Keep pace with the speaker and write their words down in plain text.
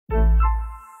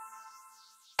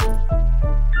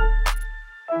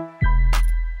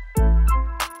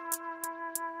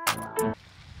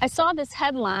I saw this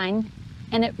headline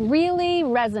and it really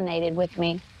resonated with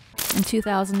me. In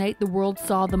 2008, the world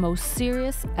saw the most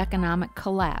serious economic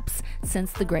collapse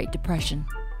since the Great Depression.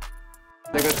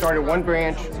 They're going to start at one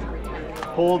branch,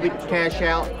 pull the cash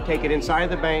out, take it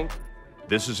inside the bank.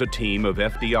 This is a team of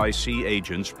FDIC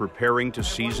agents preparing to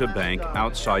seize a bank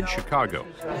outside Chicago.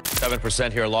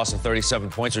 7% here, a loss of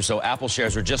 37 points or so. Apple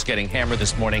shares are just getting hammered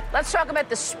this morning. Let's talk about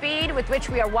the speed with which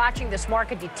we are watching this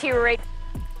market deteriorate.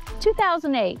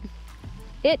 2008,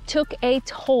 it took a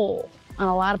toll on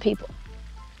a lot of people.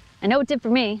 I know it did for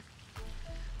me.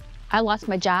 I lost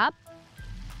my job.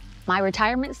 My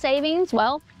retirement savings,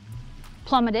 well,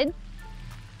 plummeted.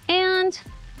 And,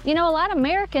 you know, a lot of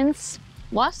Americans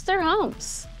lost their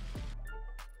homes.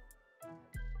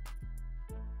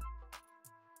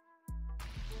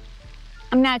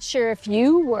 I'm not sure if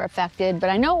you were affected, but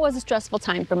I know it was a stressful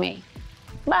time for me.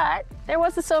 But there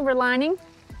was a silver lining.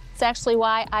 It's actually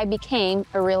why I became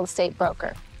a real estate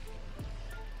broker.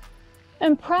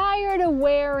 And prior to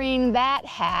wearing that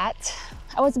hat,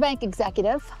 I was a bank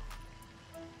executive.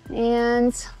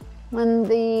 And when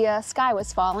the sky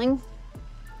was falling,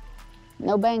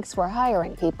 no banks were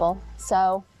hiring people,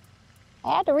 so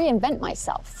I had to reinvent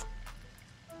myself.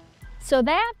 So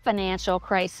that financial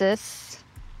crisis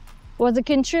was a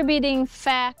contributing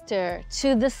factor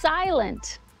to the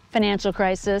silent financial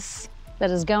crisis that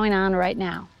is going on right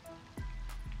now.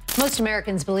 Most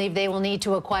Americans believe they will need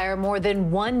to acquire more than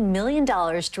 $1 million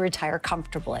to retire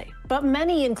comfortably. But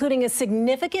many, including a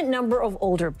significant number of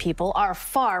older people, are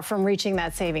far from reaching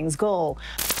that savings goal.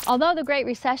 Although the Great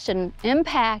Recession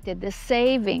impacted the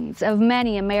savings of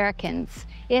many Americans,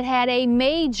 it had a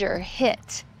major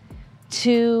hit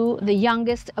to the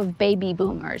youngest of baby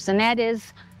boomers, and that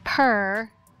is per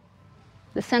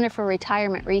the Center for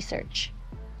Retirement Research.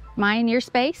 Mine, your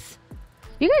space?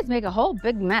 You guys make a whole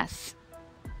big mess.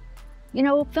 You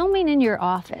know, filming in your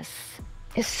office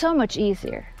is so much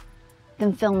easier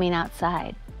than filming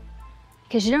outside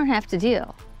because you don't have to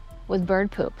deal with bird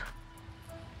poop.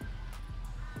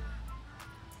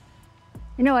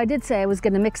 You know, I did say I was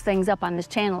going to mix things up on this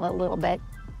channel a little bit.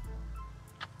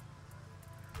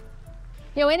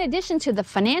 You know, in addition to the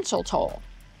financial toll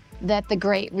that the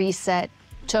Great Reset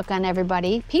took on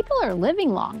everybody, people are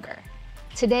living longer.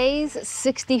 Today's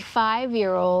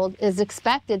 65-year-old is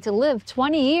expected to live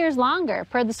 20 years longer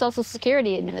per the Social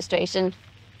Security Administration.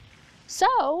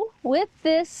 So, with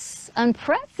this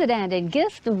unprecedented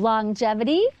gift of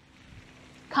longevity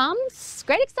comes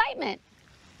great excitement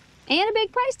and a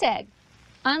big price tag.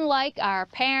 Unlike our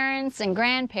parents and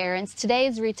grandparents,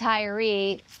 today's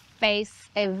retiree face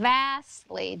a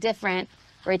vastly different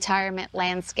retirement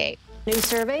landscape. New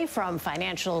survey from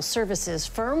financial services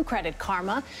firm Credit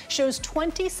Karma shows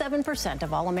 27%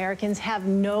 of all Americans have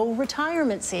no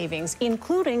retirement savings,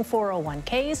 including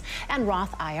 401ks and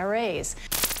Roth IRAs.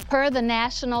 Per the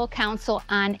National Council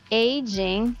on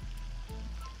Aging,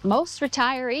 most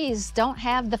retirees don't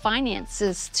have the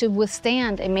finances to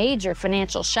withstand a major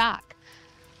financial shock,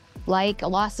 like a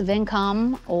loss of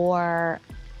income or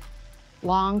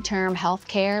long-term health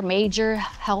care, major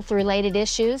health-related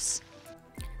issues.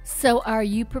 So are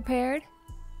you prepared?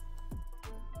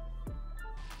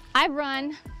 I've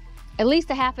run at least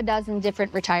a half a dozen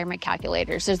different retirement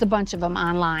calculators. There's a bunch of them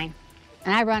online.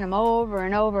 And I run them over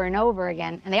and over and over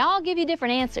again, and they all give you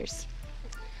different answers.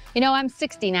 You know, I'm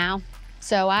 60 now,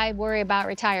 so I worry about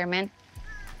retirement.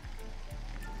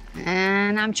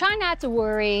 And I'm trying not to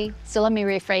worry, so let me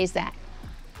rephrase that.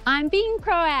 I'm being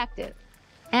proactive,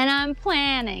 and I'm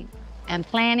planning, and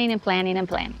planning, and planning, and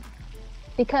planning.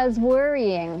 Because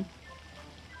worrying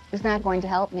is not going to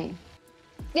help me.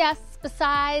 Yes,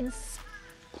 besides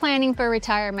planning for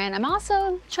retirement, I'm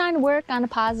also trying to work on a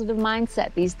positive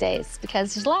mindset these days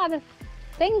because there's a lot of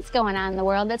things going on in the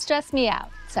world that stress me out.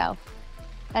 So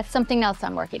that's something else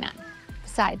I'm working on,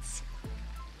 besides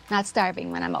not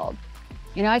starving when I'm old.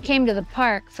 You know, I came to the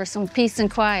park for some peace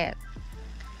and quiet.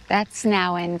 That's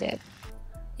now ended.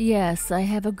 Yes, I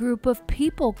have a group of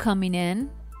people coming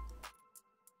in.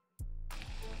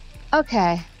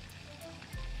 Okay.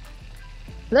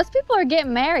 Those people are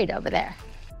getting married over there.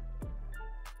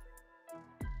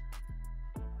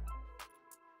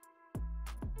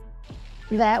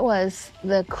 That was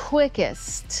the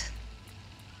quickest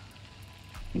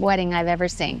wedding I've ever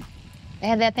seen. They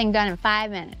had that thing done in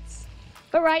 5 minutes.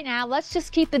 But right now, let's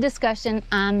just keep the discussion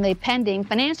on the pending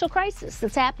financial crisis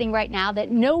that's happening right now that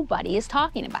nobody is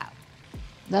talking about.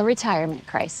 The retirement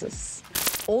crisis.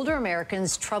 Older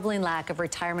Americans, troubling lack of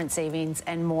retirement savings,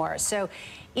 and more. So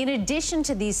in addition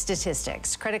to these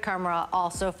statistics, Credit Karma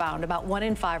also found about 1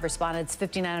 in 5 respondents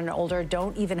 59 and older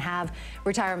don't even have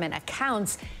retirement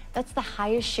accounts. That's the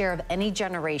highest share of any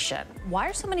generation. Why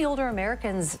are so many older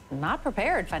Americans not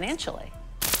prepared financially?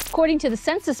 According to the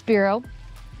Census Bureau,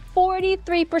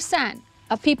 43%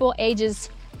 of people ages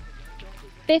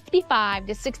 55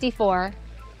 to 64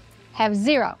 have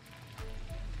zero,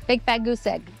 big fat goose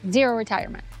egg, zero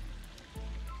retirement.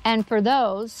 And for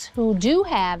those who do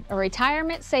have a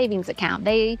retirement savings account,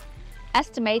 they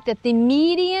estimate that the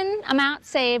median amount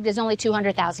saved is only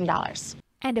 $200,000.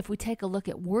 And if we take a look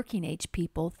at working age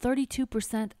people,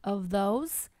 32% of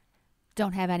those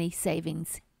don't have any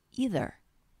savings either.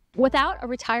 Without a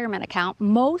retirement account,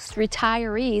 most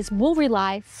retirees will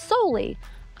rely solely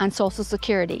on Social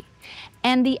Security.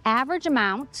 And the average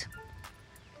amount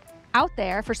out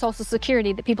there for Social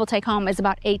Security that people take home is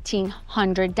about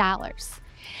 $1,800.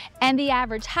 And the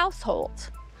average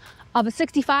household of a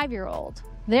 65-year-old,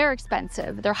 they're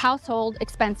expensive. Their household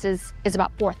expenses is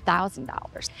about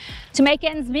 $4,000. To make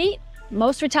ends meet,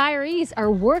 most retirees are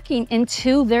working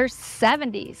into their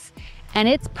 70s, and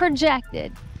it's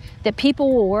projected that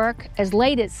people will work as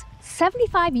late as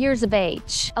 75 years of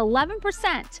age.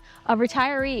 11% of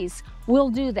retirees will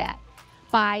do that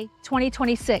by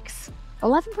 2026.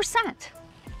 11%.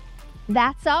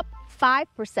 That's up 5%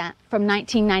 from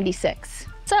 1996.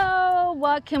 So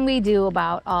what can we do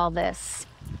about all this?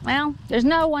 Well, there's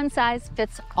no one size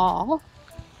fits all,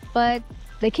 but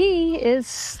the key is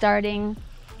starting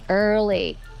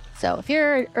early. So if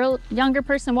you're a younger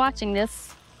person watching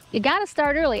this, you gotta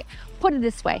start early. Put it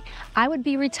this way, I would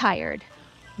be retired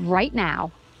right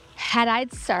now had I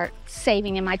start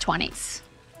saving in my 20s.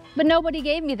 But nobody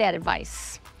gave me that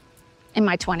advice in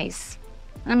my 20s.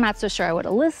 I'm not so sure I would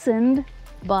have listened,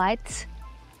 but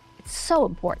it's so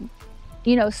important.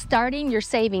 You know, starting your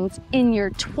savings in your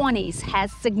 20s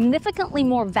has significantly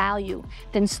more value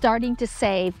than starting to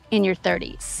save in your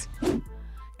 30s.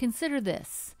 Consider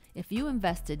this. If you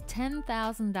invested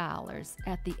 $10,000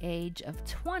 at the age of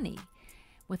 20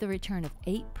 with a return of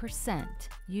 8%,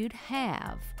 you'd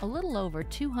have a little over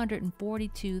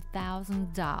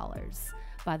 $242,000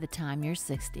 by the time you're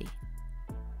 60.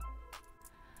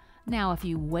 Now, if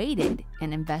you waited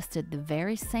and invested the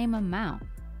very same amount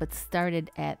but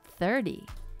started at 30,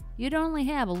 you'd only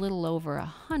have a little over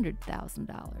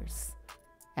 $100,000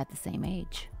 at the same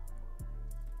age.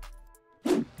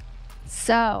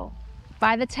 So,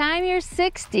 by the time you're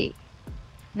 60,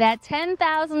 that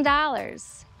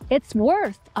 $10,000, it's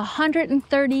worth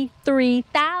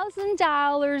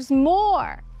 $133,000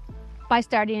 more by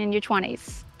starting in your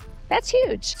 20s. That's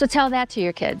huge. So tell that to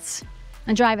your kids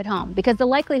and drive it home, because the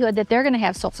likelihood that they're going to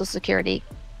have Social Security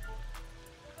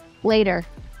later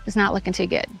is not looking too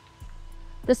good.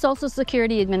 The Social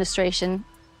Security Administration,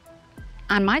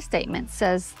 on my statement,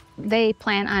 says they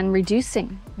plan on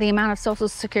reducing the amount of Social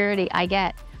Security I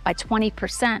get by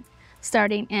 20%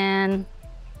 starting in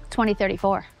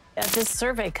 2034. This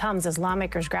survey comes as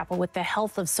lawmakers grapple with the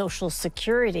health of Social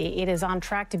Security. It is on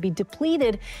track to be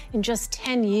depleted in just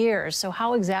 10 years. So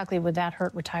how exactly would that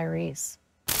hurt retirees?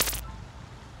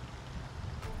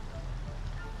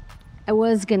 I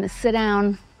was going to sit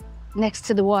down next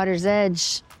to the water's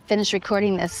edge, finish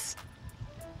recording this,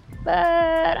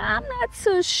 but I'm not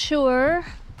so sure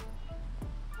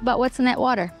about what's in that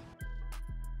water.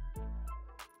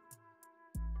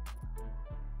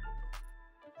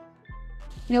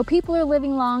 You know, people are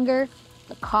living longer,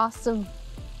 the cost of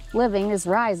living is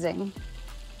rising.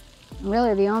 And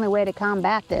really, the only way to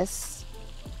combat this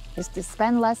is to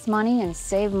spend less money and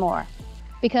save more.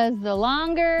 Because the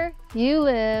longer you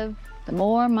live, the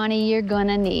more money you're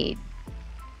gonna need,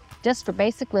 just for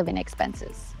basic living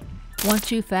expenses.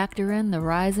 Once you factor in the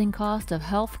rising cost of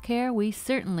health care, we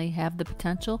certainly have the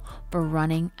potential for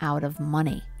running out of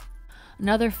money.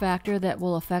 Another factor that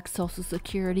will affect Social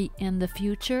Security in the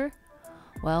future,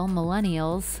 well,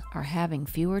 millennials are having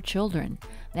fewer children.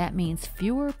 That means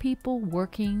fewer people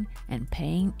working and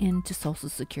paying into Social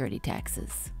Security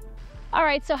taxes. All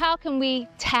right, so how can we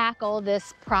tackle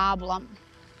this problem?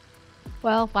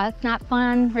 Well, while it's not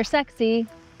fun or sexy,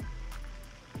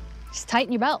 just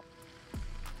tighten your belt.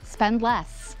 Spend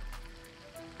less.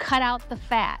 Cut out the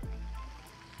fat.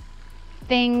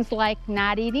 Things like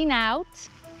not eating out,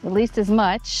 at least as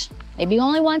much, maybe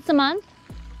only once a month.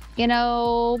 You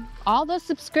know, all those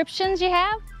subscriptions you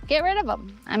have, get rid of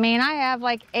them. I mean, I have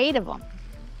like 8 of them.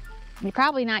 You're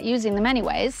probably not using them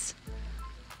anyways.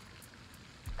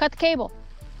 Cut the cable.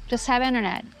 Just have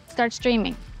internet. Start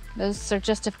streaming. Those are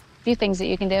just a few things that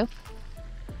you can do.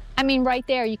 I mean, right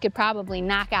there, you could probably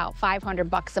knock out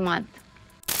 $500 a month.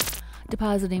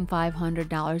 Depositing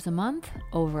 $500 a month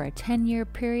over a 10-year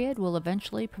period will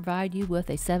eventually provide you with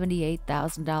a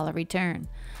 $78,000 return.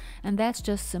 And that's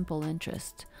just simple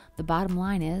interest. The bottom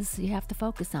line is you have to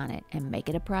focus on it and make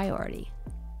it a priority.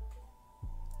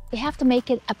 You have to make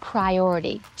it a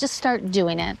priority. Just start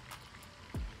doing it.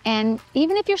 And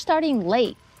even if you're starting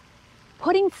late,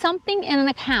 putting something in an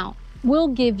account will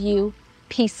give you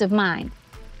peace of mind.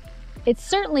 It's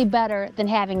certainly better than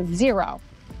having zero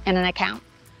in an account.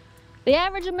 The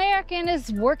average American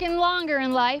is working longer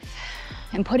in life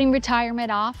and putting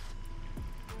retirement off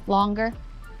longer,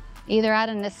 either out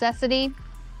of necessity,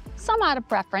 some out of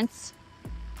preference.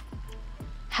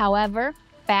 However,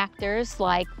 factors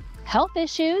like health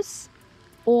issues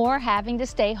or having to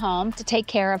stay home to take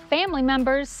care of family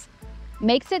members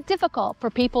makes it difficult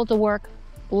for people to work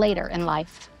later in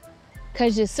life,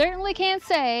 because you certainly can't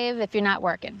save if you're not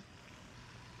working.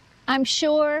 I'm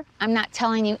sure I'm not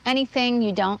telling you anything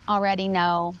you don't already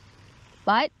know,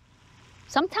 but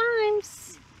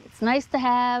sometimes it's nice to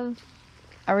have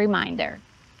a reminder.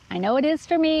 I know it is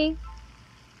for me.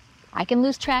 I can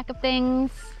lose track of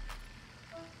things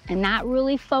and not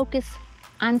really focus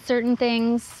on certain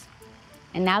things.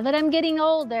 And now that I'm getting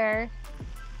older,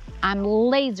 I'm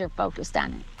laser focused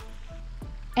on it.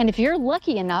 And if you're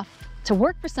lucky enough to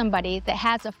work for somebody that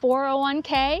has a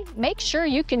 401k, make sure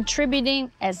you're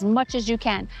contributing as much as you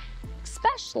can,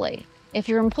 especially if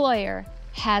your employer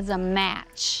has a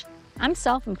match. I'm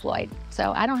self-employed,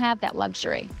 so I don't have that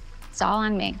luxury. It's all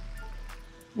on me.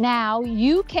 Now,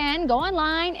 you can go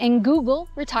online and Google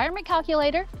retirement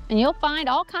calculator, and you'll find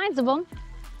all kinds of them.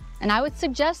 And I would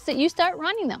suggest that you start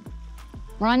running them.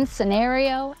 Run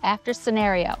scenario after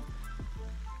scenario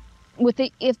with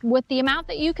the amount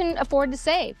that you can afford to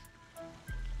save.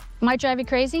 Might drive you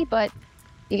crazy, but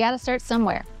you gotta start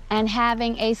somewhere. And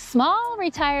having a small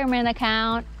retirement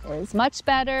account is much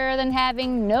better than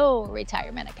having no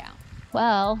retirement account.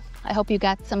 Well, I hope you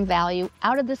got some value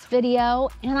out of this video,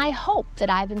 and I hope that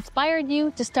I've inspired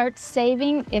you to start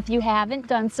saving if you haven't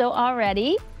done so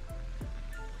already.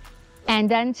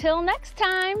 And until next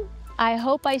time, I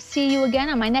hope I see you again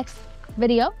on my next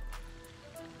video.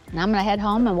 And I'm gonna head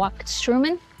home and walk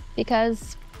Truman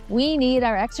because we need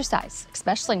our exercise,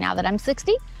 especially now that I'm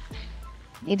 60.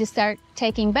 Need to start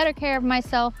taking better care of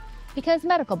myself because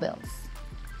medical bills,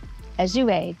 as you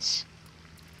age,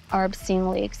 are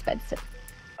obscenely expensive.